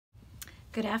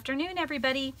Good afternoon,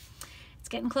 everybody. It's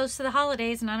getting close to the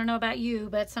holidays, and I don't know about you,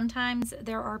 but sometimes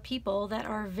there are people that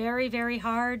are very, very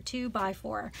hard to buy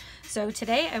for. So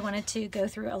today I wanted to go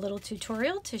through a little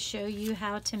tutorial to show you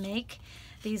how to make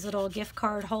these little gift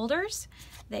card holders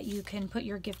that you can put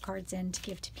your gift cards in to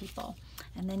give to people.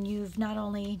 And then you've not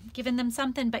only given them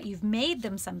something, but you've made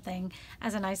them something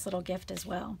as a nice little gift as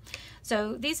well.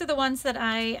 So these are the ones that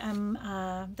I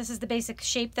am, this is the basic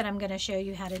shape that I'm going to show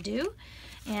you how to do.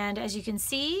 And as you can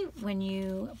see, when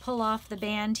you pull off the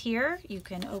band here, you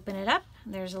can open it up.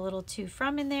 There's a little to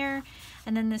from in there.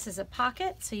 And then this is a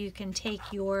pocket, so you can take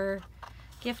your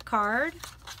gift card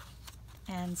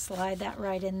and slide that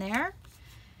right in there.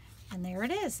 And there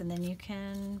it is. And then you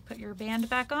can put your band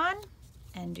back on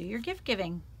and do your gift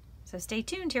giving. So stay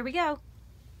tuned, here we go.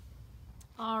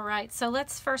 All right, so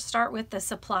let's first start with the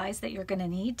supplies that you're gonna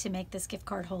need to make this gift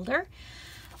card holder.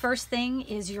 First thing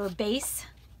is your base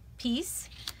piece.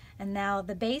 And now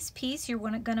the base piece, you're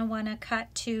gonna wanna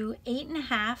cut to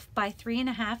 8.5 by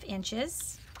 3.5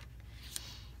 inches.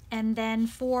 And then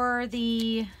for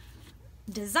the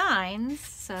designs,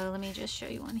 so let me just show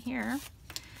you one here.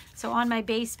 So on my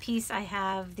base piece, I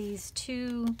have these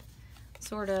two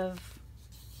sort of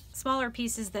smaller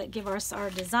pieces that give us our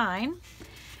design.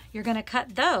 You're gonna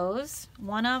cut those.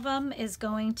 One of them is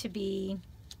going to be,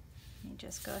 let me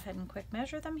just go ahead and quick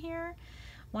measure them here.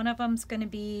 One of them's gonna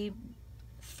be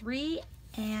 3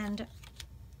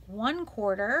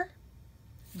 1/4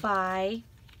 by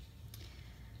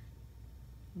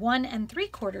 1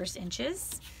 3/4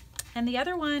 inches. And the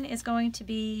other one is going to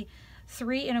be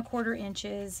 3 1/4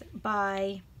 inches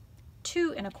by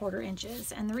 2 1/4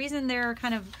 inches. And the reason they're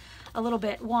kind of a little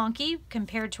bit wonky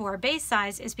compared to our base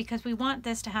size is because we want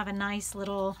this to have a nice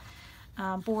little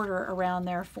border around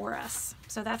there for us.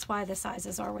 So that's why the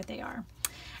sizes are what they are.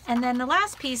 And then the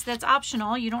last piece that's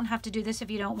optional, you don't have to do this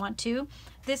if you don't want to.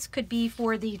 This could be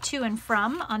for the to and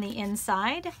from on the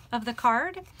inside of the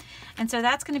card. And so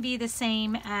that's going to be the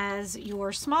same as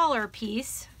your smaller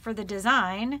piece for the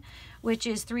design, which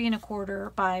is 3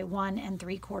 1/4 by 1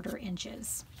 3/4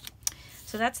 inches.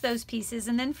 So that's those pieces.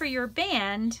 And then for your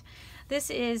band,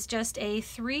 this is just a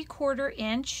 3/4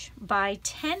 inch by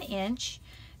 10 inch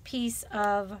piece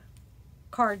of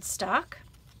cardstock.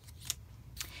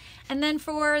 And then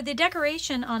for the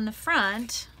decoration on the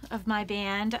front of my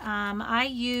band, I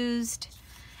used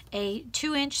a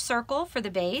 2-inch circle for the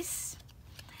base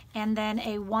and then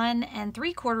a 1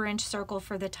 3/4 inch circle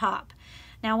for the top.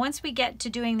 Now once we get to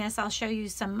doing this, I'll show you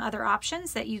some other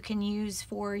options that you can use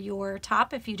for your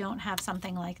top if you don't have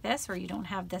something like this or you don't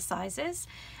have the sizes,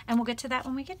 and we'll get to that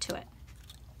when we get to it.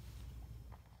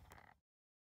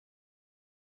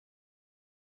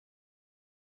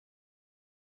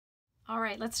 All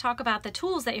right, let's talk about the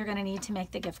tools that you're going to need to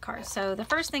make the gift card. So the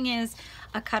first thing is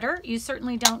a cutter. You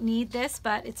certainly don't need this,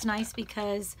 but it's nice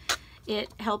because it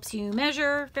helps you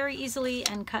measure very easily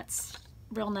and cuts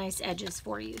real nice edges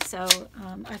for you. So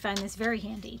I find this very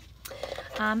handy.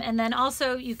 And then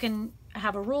also you can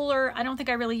have a ruler. I don't think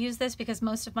I really use this because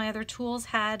most of my other tools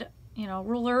had, you know,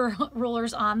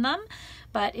 rulers on them.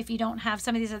 But if you don't have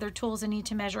some of these other tools and need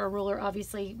to measure, a ruler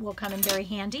obviously will come in very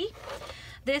handy.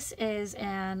 This is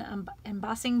an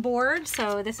embossing board,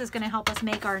 so this is going to help us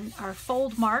make our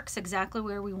fold marks exactly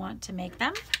where we want to make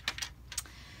them.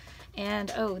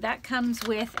 And oh, that comes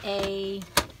with a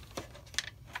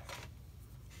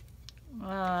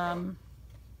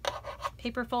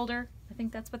paper folder. I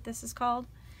think that's what this is called.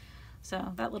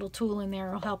 So that little tool in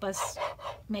there will help us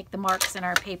make the marks in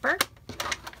our paper.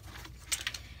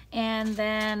 And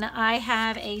then I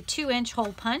have a 2-inch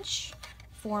hole punch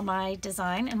for my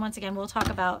design, and once again we'll talk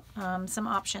about some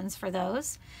options for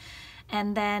those.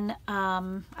 And then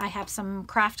I have some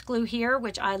craft glue here,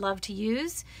 which I love to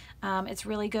use. It's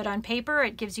really good on paper.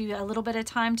 It gives you a little bit of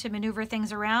time to maneuver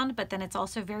things around, but then it's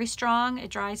also very strong. It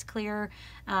dries clear.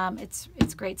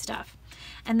 It's great stuff.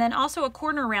 And then also a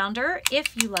corner rounder,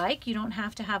 if you like. You don't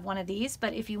have to have one of these,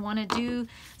 but if you want to do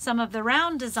some of the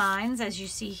round designs, as you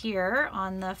see here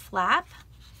on the flap,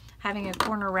 having a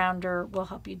corner rounder will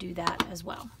help you do that as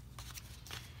well.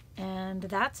 And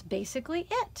that's basically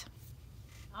it.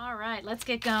 All right, let's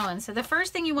get going. So the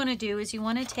first thing you want to do is you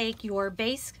want to take your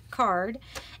base card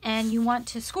and you want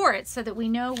to score it so that we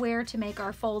know where to make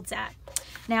our folds at.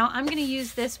 Now I'm going to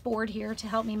use this board here to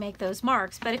help me make those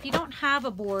marks, but if you don't have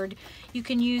a board, you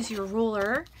can use your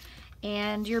ruler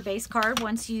and your base card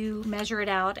once you measure it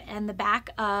out, and the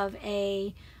back of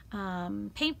a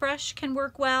paintbrush can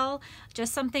work well,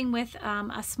 just something with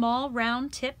a small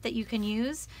round tip that you can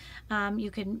use.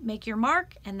 You can make your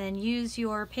mark and then use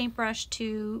your paintbrush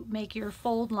to make your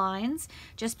fold lines.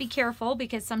 Just be careful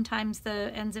because sometimes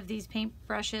the ends of these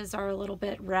paintbrushes are a little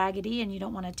bit raggedy and you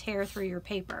don't want to tear through your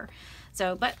paper.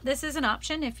 So, but this is an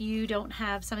option if you don't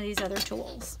have some of these other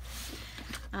tools.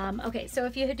 Okay, so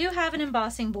if you do have an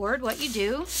embossing board, what you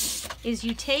do is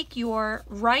you take your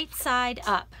right side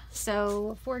up.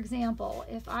 So, for example,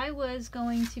 if I was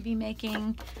going to be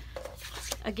making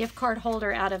a gift card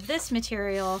holder out of this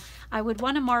material, I would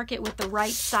want to mark it with the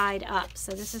right side up.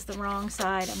 So this is the wrong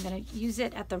side. I'm going to use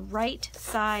it at the right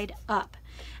side up.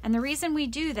 And the reason we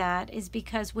do that is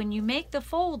because when you make the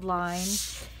fold line,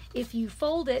 if you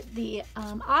fold it the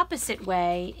opposite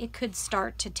way, it could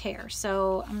start to tear.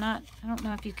 So I don't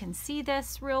know if you can see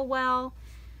this real well,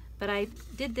 but I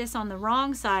did this on the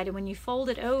wrong side, and when you fold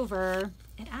it over,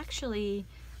 it actually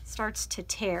starts to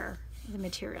tear the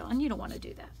material, and you don't want to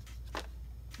do that.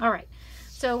 All right,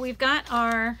 so we've got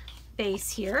our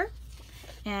base here,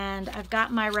 and I've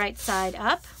got my right side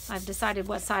up. I've decided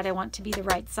what side I want to be the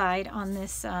right side on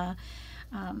this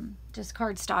just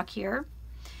cardstock here.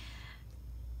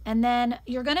 And then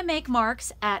you're going to make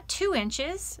marks at 2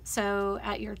 inches. So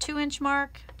at your 2-inch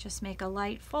mark, just make a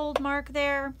light fold mark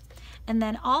there. And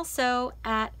then also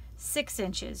at 6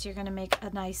 inches, you're going to make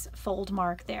a nice fold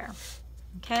mark there.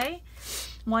 Okay?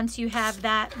 Once you have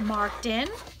that marked in,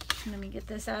 let me get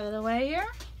this out of the way here.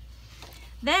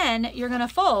 Then you're going to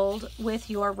fold with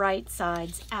your right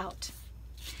sides out.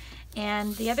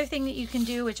 And the other thing that you can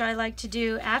do, which I like to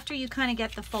do, after you kind of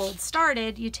get the fold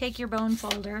started, you take your bone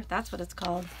folder, that's what it's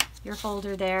called, your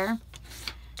folder there,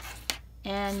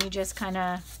 and you just kind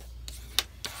of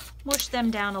mush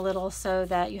them down a little so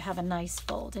that you have a nice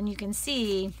fold. And you can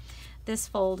see this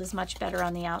fold is much better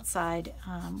on the outside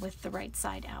with the right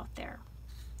side out there.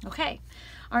 Okay,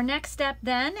 our next step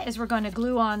then is we're going to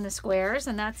glue on the squares,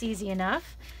 and that's easy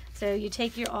enough. So you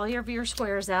take all of your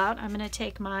squares out. I'm going to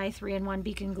take my 3-in-1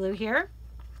 beacon glue here.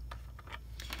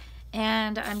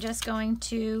 And I'm just going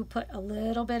to put a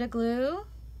little bit of glue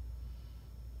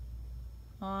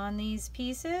on these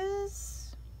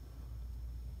pieces.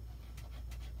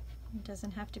 It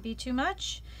doesn't have to be too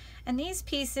much. And these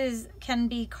pieces can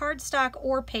be cardstock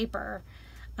or paper.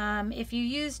 If you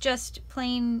use just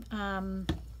plain,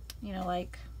 you know,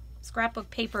 like scrapbook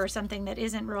paper or something that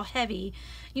isn't real heavy,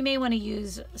 you may want to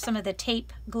use some of the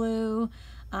tape glue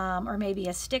or maybe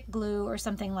a stick glue or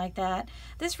something like that.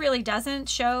 This really doesn't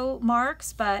show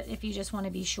marks, but if you just want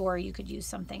to be sure, you could use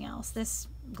something else. This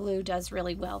glue does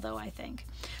really well though, I think.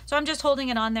 So I'm just holding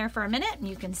it on there for a minute, and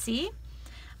you can see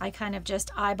I kind of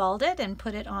just eyeballed it and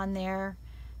put it on there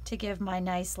to give my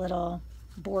nice little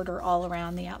border all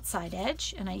around the outside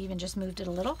edge. And I even just moved it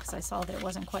a little because I saw that it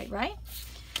wasn't quite right.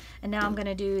 And now I'm going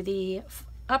to do the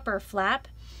upper flap.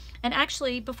 And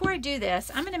actually, before I do this,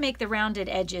 I'm going to make the rounded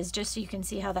edges just so you can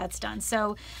see how that's done.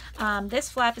 So this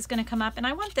flap is going to come up, and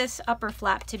I want this upper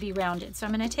flap to be rounded. So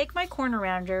I'm going to take my corner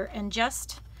rounder, and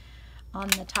just on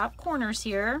the top corners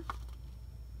here,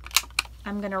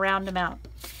 I'm going to round them out.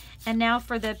 And now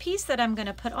for the piece that I'm going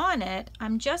to put on it,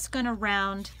 I'm just going to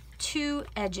round 2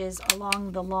 edges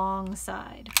along the long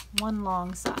side, one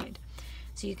long side.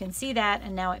 So you can see that,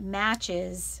 and now it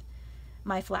matches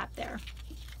my flap there.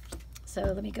 So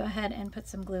let me go ahead and put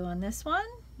some glue on this one,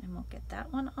 and we'll get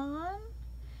that one on.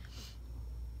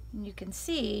 And you can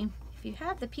see, if you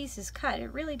have the pieces cut,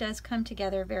 it really does come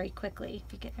together very quickly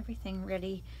if you get everything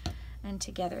ready and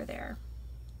together there.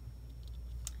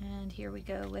 And here we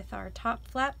go with our top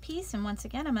flap piece, and once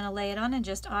again I'm going to lay it on and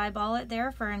just eyeball it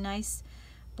there for a nice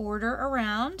border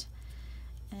around,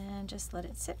 and just let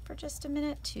it sit for just a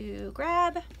minute to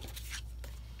grab.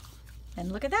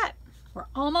 And look at that, we're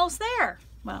almost there.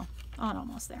 Well,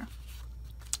 almost there.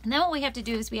 And then what we have to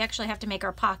do is we actually have to make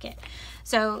our pocket.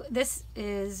 So this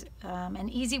is an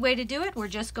easy way to do it. We're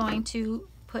just going to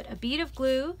put a bead of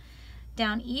glue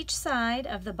down each side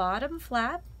of the bottom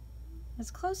flap, as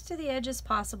close to the edge as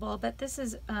possible, but this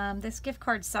is this gift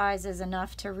card size is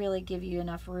enough to really give you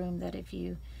enough room that if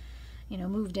you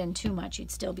moved in too much,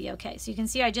 you'd still be okay. So you can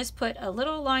see I just put a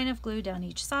little line of glue down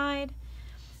each side,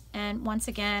 and once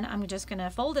again I'm just going to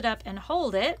fold it up and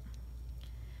hold it.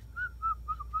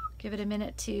 Give it a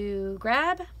minute to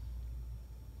grab,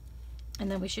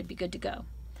 and then we should be good to go.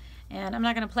 And I'm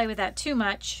not going to play with that too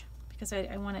much because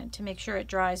I want it to make sure it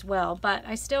dries well, but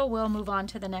I still will move on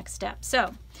to the next step.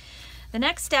 So the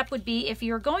next step would be, if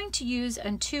you're going to use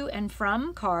a to and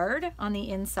from card on the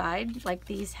inside, like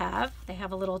these have, they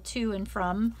have a little to and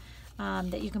from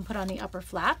that you can put on the upper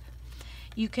flap.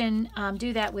 you can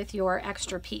do that with your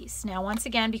extra piece. Now, once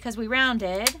again, because we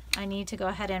rounded, I need to go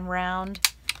ahead and round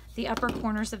the upper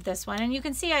corners of this one. And you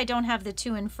can see I don't have the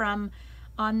to and from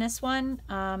on this one,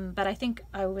 but I think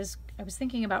I was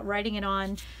thinking about writing it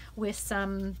on with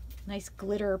some nice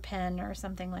glitter pen or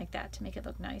something like that to make it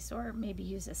look nice, or maybe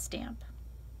use a stamp.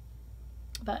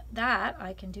 But that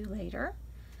I can do later.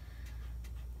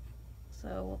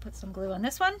 So we'll put some glue on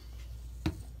this one.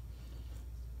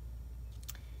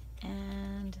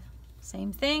 And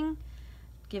same thing,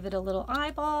 give it a little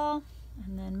eyeball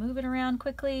and then move it around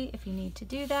quickly if you need to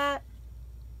do that.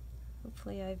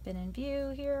 Hopefully I've been in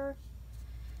view here.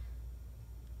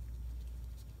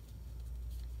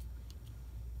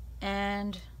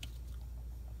 And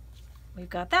we've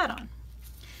got that on.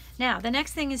 Now the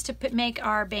next thing is to make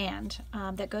our band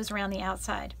that goes around the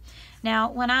outside.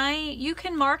 Now you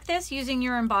can mark this using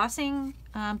your embossing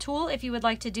tool if you would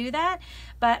like to do that,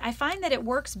 but I find that it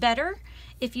works better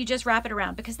if you just wrap it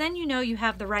around, because then you know you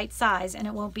have the right size and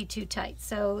it won't be too tight.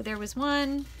 So there was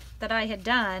one that I had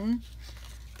done.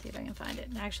 Let's see if I can find it.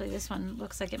 Actually, this one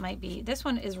looks like it might be. This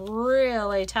one is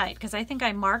really tight because I think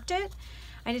I marked it.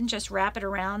 I didn't just wrap it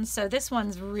around, so this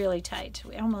one's really tight,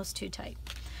 almost too tight.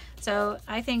 So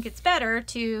I think it's better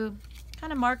to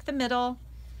kind of mark the middle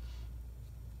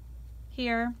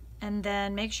here and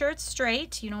then make sure it's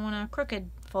straight. You don't want a crooked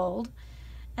fold.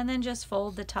 And then just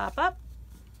fold the top up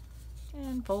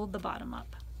and fold the bottom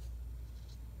up.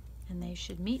 And they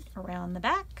should meet around the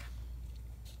back,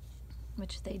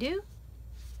 which they do.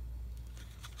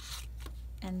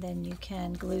 And then you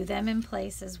can glue them in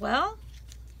place as well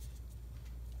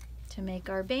to make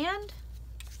our band.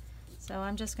 So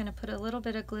I'm just going to put a little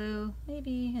bit of glue,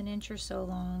 maybe an inch or so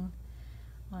long,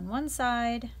 on one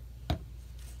side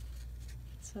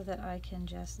so that I can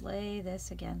just lay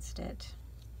this against it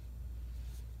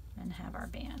and have our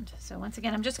band. So once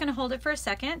again, I'm just going to hold it for a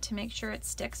second to make sure it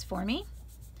sticks for me.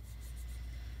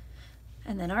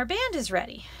 And then our band is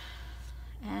ready.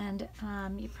 And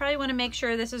you probably want to make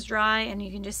sure this is dry, and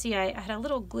you can just see I had a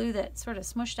little glue that sort of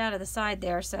smushed out of the side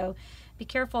there, so be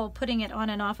careful putting it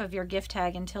on and off of your gift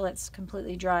tag until it's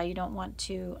completely dry. You don't want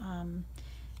to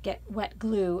get wet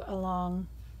glue along,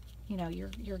 you know,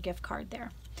 your gift card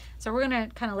there. So we're going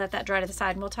to kind of let that dry to the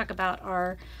side, and we'll talk about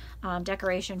our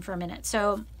decoration for a minute.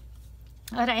 So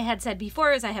what I had said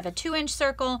before is I have a 2-inch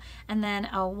circle and then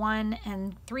a 1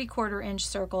 3/4 inch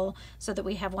circle, so that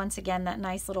we have, once again, that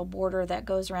nice little border that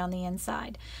goes around the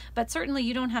inside. But certainly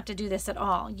you don't have to do this at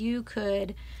all. You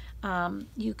could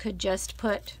just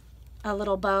put a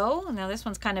little bow. Now this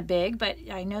one's kind of big, but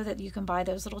I know that you can buy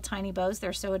those little tiny bows.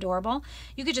 They're so adorable.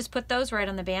 You could just put those right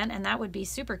on the band, and that would be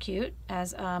super cute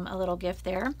as a little gift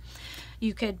there.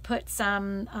 You could put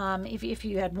some, if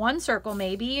you had one circle,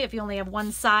 maybe, if you only have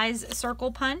one size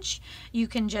circle punch, you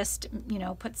can just, you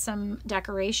know, put some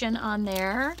decoration on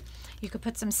there. You could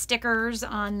put some stickers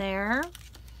on there.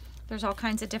 There's all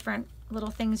kinds of different little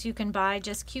things you can buy,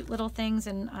 just cute little things,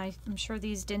 and I'm sure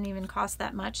these didn't even cost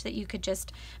that much, that you could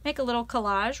just make a little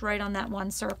collage right on that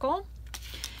one circle.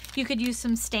 You could use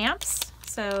some stamps.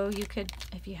 So you could,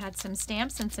 if you had some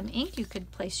stamps and some ink, you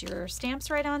could place your stamps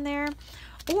right on there.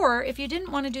 Or if you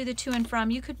didn't want to do the to and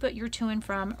from, you could put your to and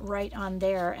from right on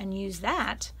there and use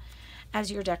that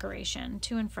as your decoration.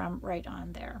 To and from right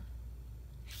on there.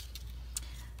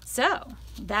 So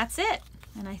that's it.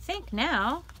 And I think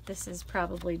now this is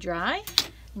probably dry.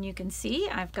 And you can see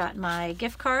I've got my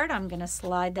gift card. I'm going to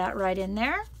slide that right in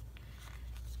there.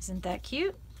 Isn't that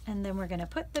cute? And then we're going to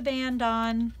put the band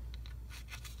on.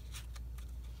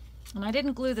 And I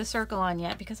didn't glue the circle on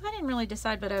yet because I didn't really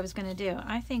decide what I was going to do.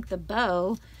 I think the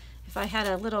bow, if I had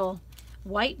a little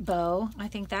white bow, I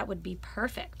think that would be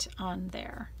perfect on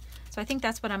there. So I think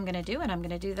that's what I'm going to do, and I'm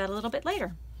going to do that a little bit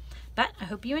later. But I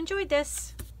hope you enjoyed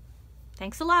this.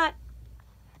 Thanks a lot.